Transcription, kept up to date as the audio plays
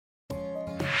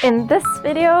In this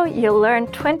video, you'll learn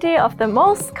 20 of the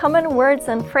most common words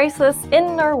and phrases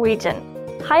in Norwegian.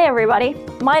 Hi everybody,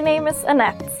 my name is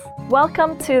Annette.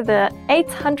 Welcome to the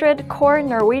 800 Core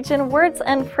Norwegian Words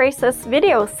and Phrases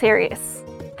video series.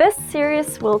 This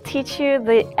series will teach you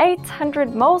the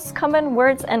 800 most common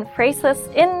words and phrases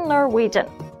in Norwegian.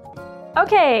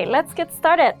 Okay, let's get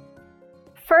started.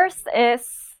 First is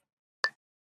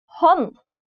hånd,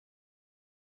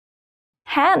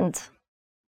 hand.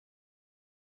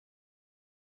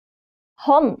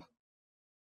 Hånd,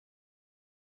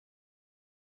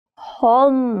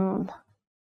 hånd,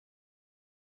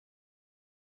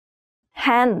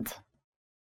 hand.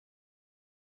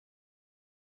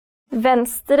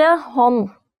 Venstre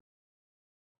hånd,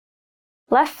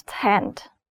 left hand.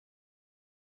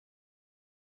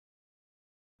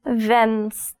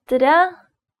 Venstre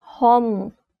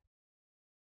hånd.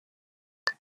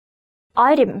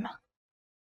 Arm,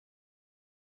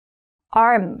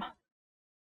 arm.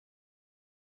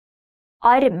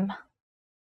 Arm,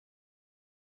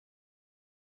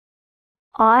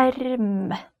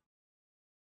 arm,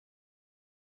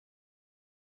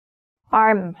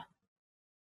 arm.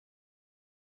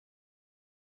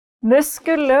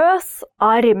 Muskuløs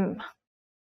arm,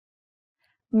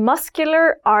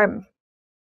 muscular arm.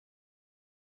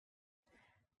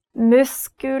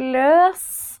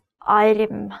 Muskuløs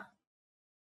arm.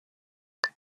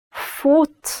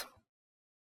 Fot,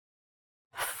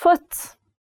 foot.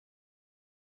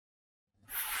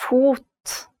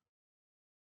 Fot,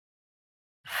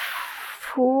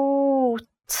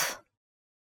 fot,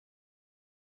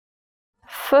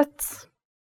 foot.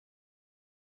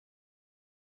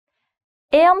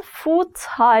 En fot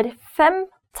har 5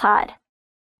 tær.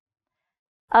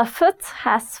 A foot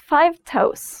has 5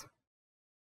 toes.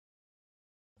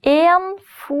 En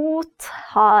fot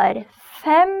har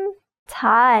 5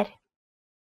 tær.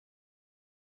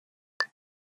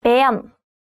 Ben.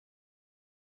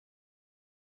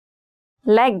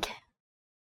 Legg,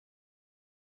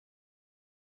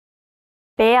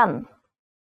 ben,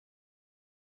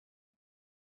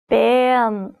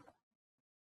 ben,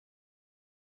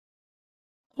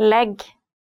 legg.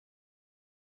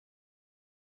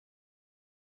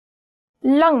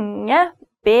 Lange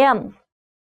ben,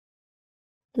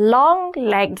 long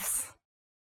legs.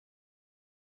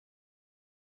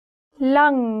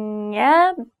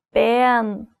 Lange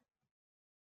ben.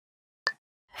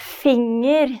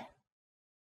 Finger,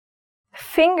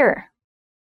 finger,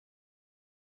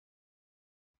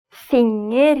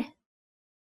 finger,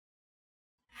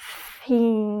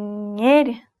 finger,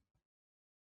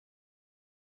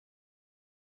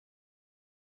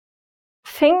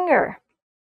 finger.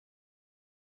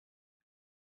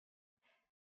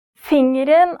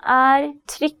 Fingeren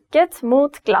trykket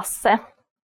mot glasset.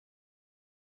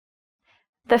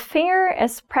 The finger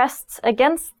is pressed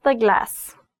against the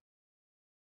glass.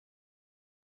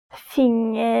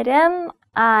 Fingeren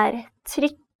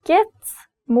trykket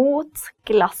mot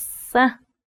glasset.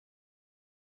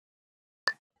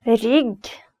 Rygg,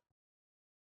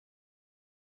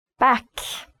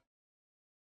 back.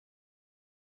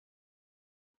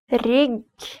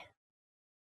 Rygg,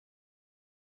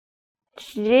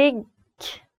 rygg,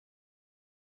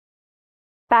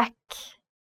 back.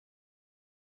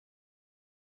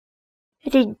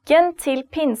 Ryggen til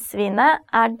pinnsvinet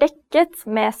dekket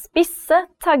med spisse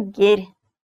tagger.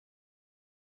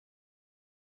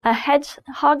 A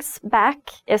hedgehog's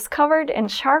back is covered in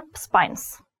sharp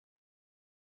spines.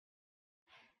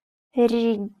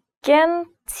 Ryggen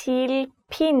til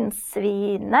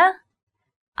pinnsvinet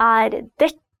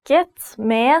dekket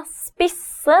med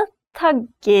spisse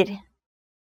tagger.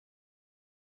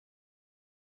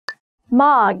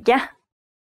 Mage,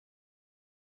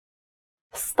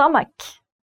 stomach.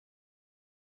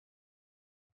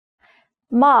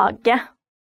 Mage,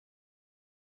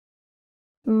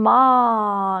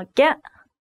 mage.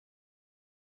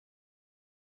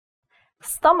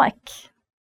 Stomach.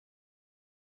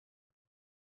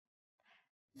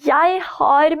 Jeg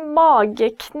har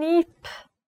mageknip.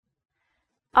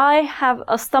 I have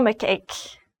a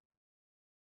stomachache.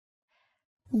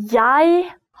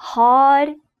 Jeg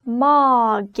har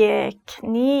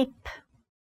mageknip.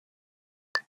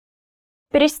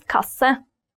 Brystkasse,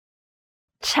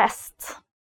 chest.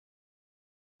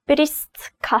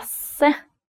 Brystkasse,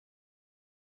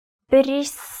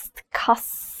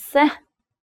 brystkasse,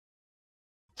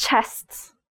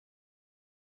 chest.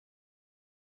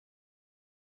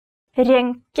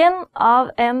 Røntgen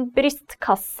av en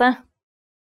brystkasse.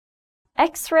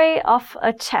 X-ray of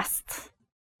a chest.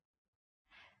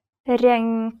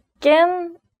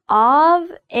 Røntgen av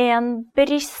en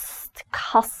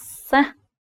brystkasse.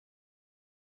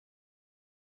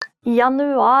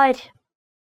 Januar.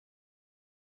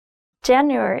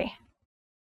 January.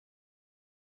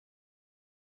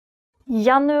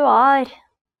 Januar.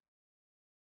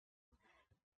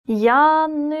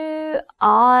 Januar.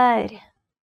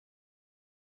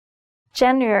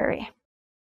 January.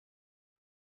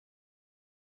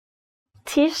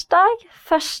 Tirsdag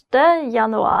 1.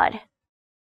 januar.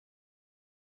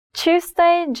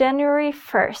 Tuesday, January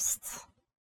 1st.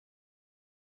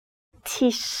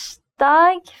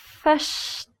 Tirsdag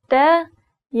 1.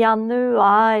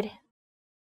 januar.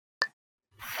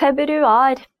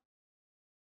 Februar.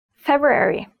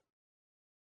 February.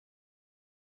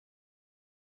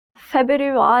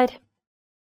 Februar.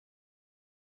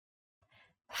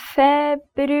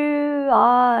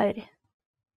 Februar.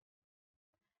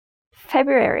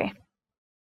 February.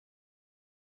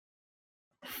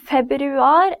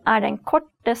 Februar den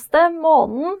korteste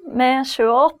måneden med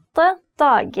 28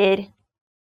 dager.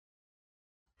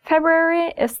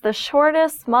 February is the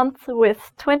shortest month with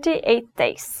 28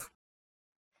 days.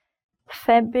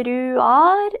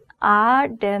 Februar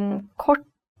den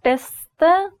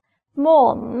korteste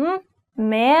måneden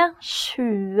med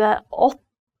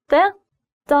 28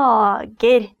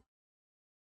 dager.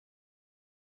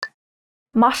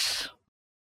 Mars.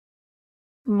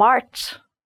 March.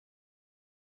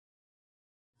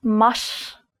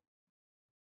 Mars.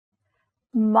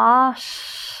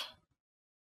 Mars.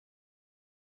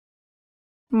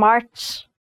 March.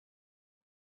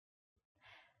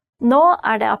 Nå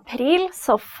det april,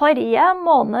 så forrige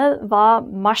måned var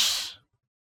mars.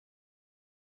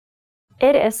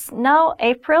 It is now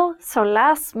April, so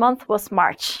last month was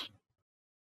March.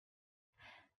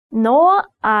 Nå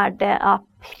det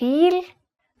april,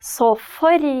 så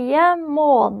forrige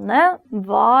måned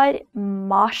var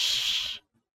mars.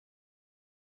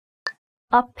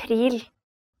 April.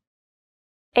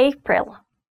 April.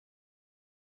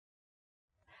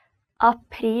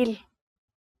 April.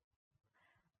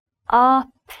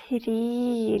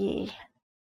 April.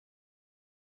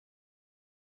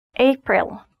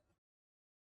 April.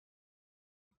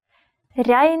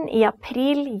 Regn i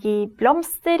april gir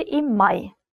blomster i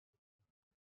mai.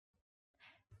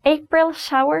 April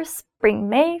showers bring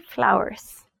May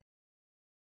flowers.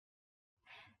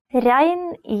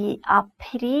 Regn i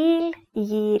april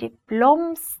gir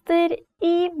blomster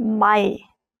i mai.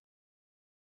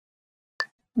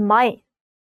 Mai.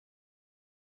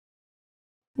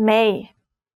 May.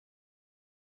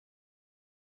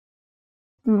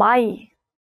 Mai.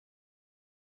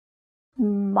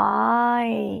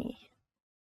 Mai.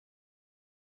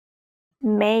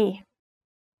 May.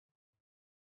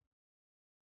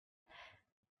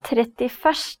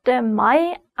 31.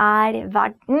 mai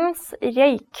verdens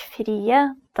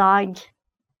røykfrie dag.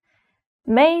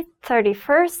 May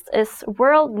 31st is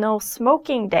World No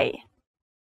Smoking Day.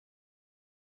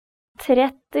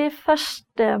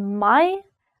 31. mai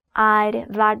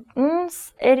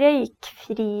verdens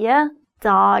røykfrie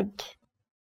dag.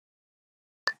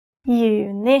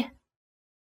 Juni.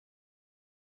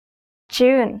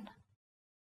 June.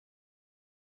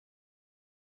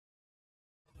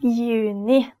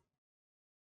 Juni.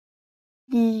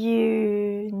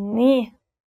 Juni.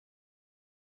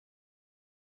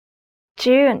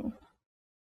 June.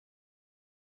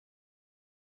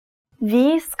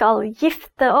 Vi skal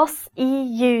gifte oss i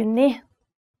juni.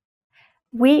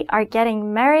 We are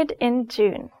getting married in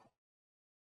June.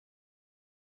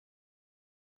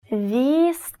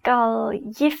 Vi skal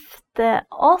gifte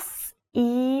oss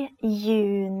i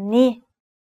juni.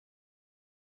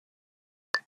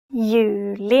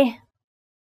 Juli.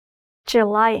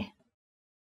 July.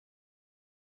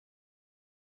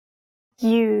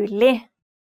 Juli.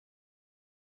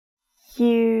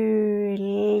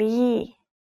 Juli.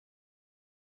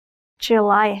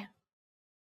 July.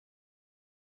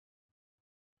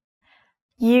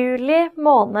 Juli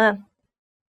måned.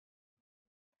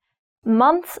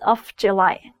 Month of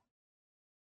July.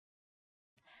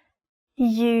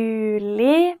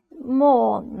 Juli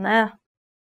måned.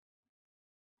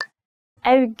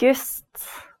 August.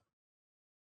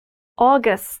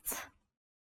 August.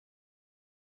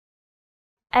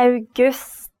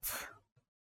 August.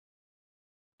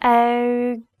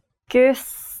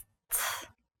 August.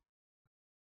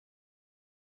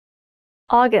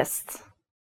 August.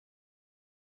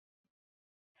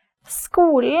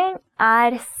 Skolen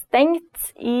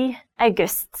stengt i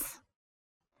august.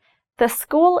 The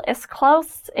school is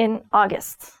closed in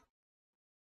August.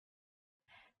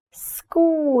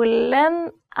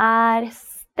 Skolen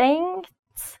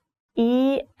stengt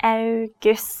i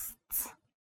august.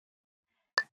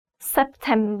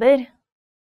 September.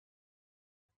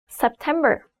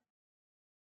 September.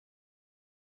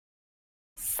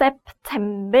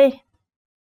 September.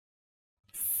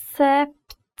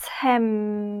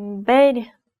 September.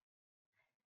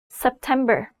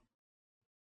 September.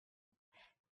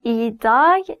 I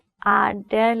dag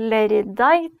det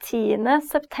lørdag 10.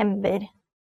 september.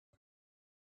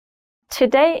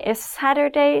 Today is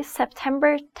Saturday,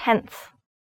 September 10th.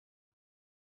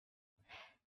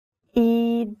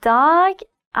 I dag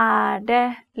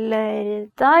det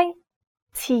lørdag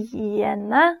 10.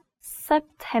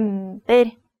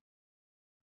 september.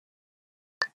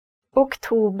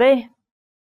 Oktober.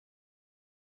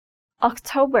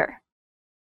 October.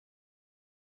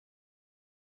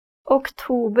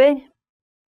 Oktober.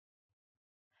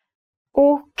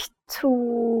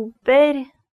 Oktober.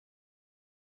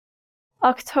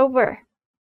 October.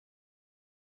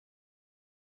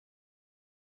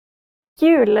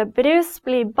 Julebrus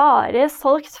blir bare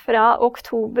solgt fra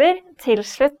oktober til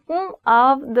slutten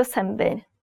av desember.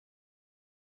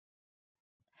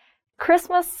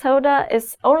 Christmas soda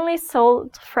is only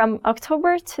sold from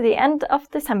October to the end of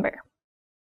December.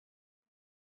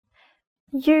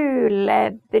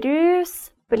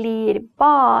 Julebrus blir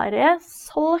bare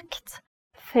solgt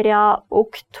fra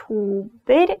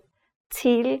oktober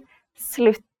til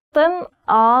slutten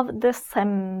av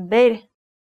desember.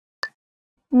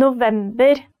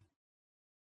 November.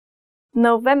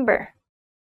 November.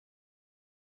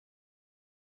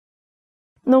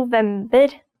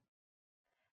 November.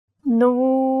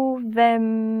 November.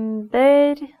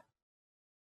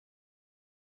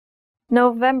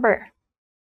 November.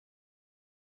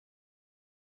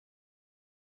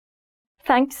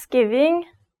 Thanksgiving,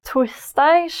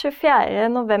 torsdag 24.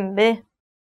 november.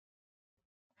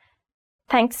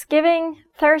 Thanksgiving,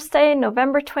 Thursday,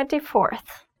 November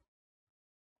 24th.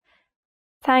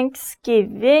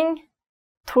 Thanksgiving,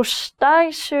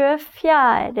 torsdag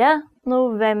 24.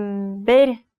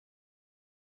 november.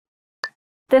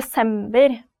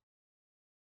 December.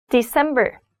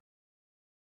 December.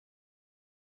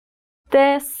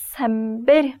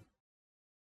 December.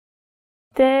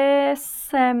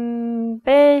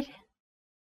 December.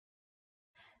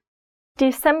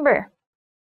 December.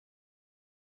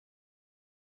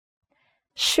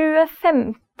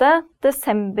 25.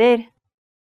 desember.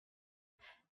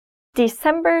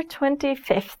 December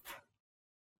 25th.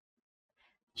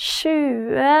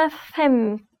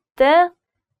 25.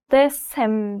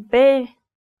 December.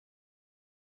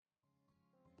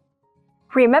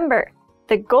 Remember,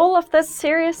 the goal of this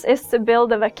series is to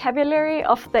build a vocabulary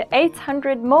of the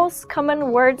 800 most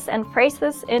common words and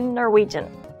phrases in Norwegian.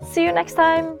 See you next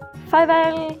time.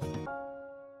 Farvel!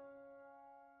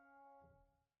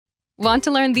 Want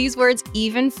to learn these words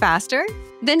even faster?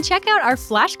 Then check out our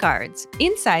flashcards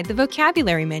inside the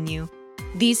vocabulary menu.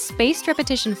 These spaced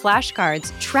repetition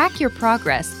flashcards track your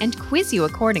progress and quiz you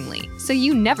accordingly, so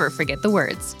you never forget the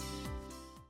words.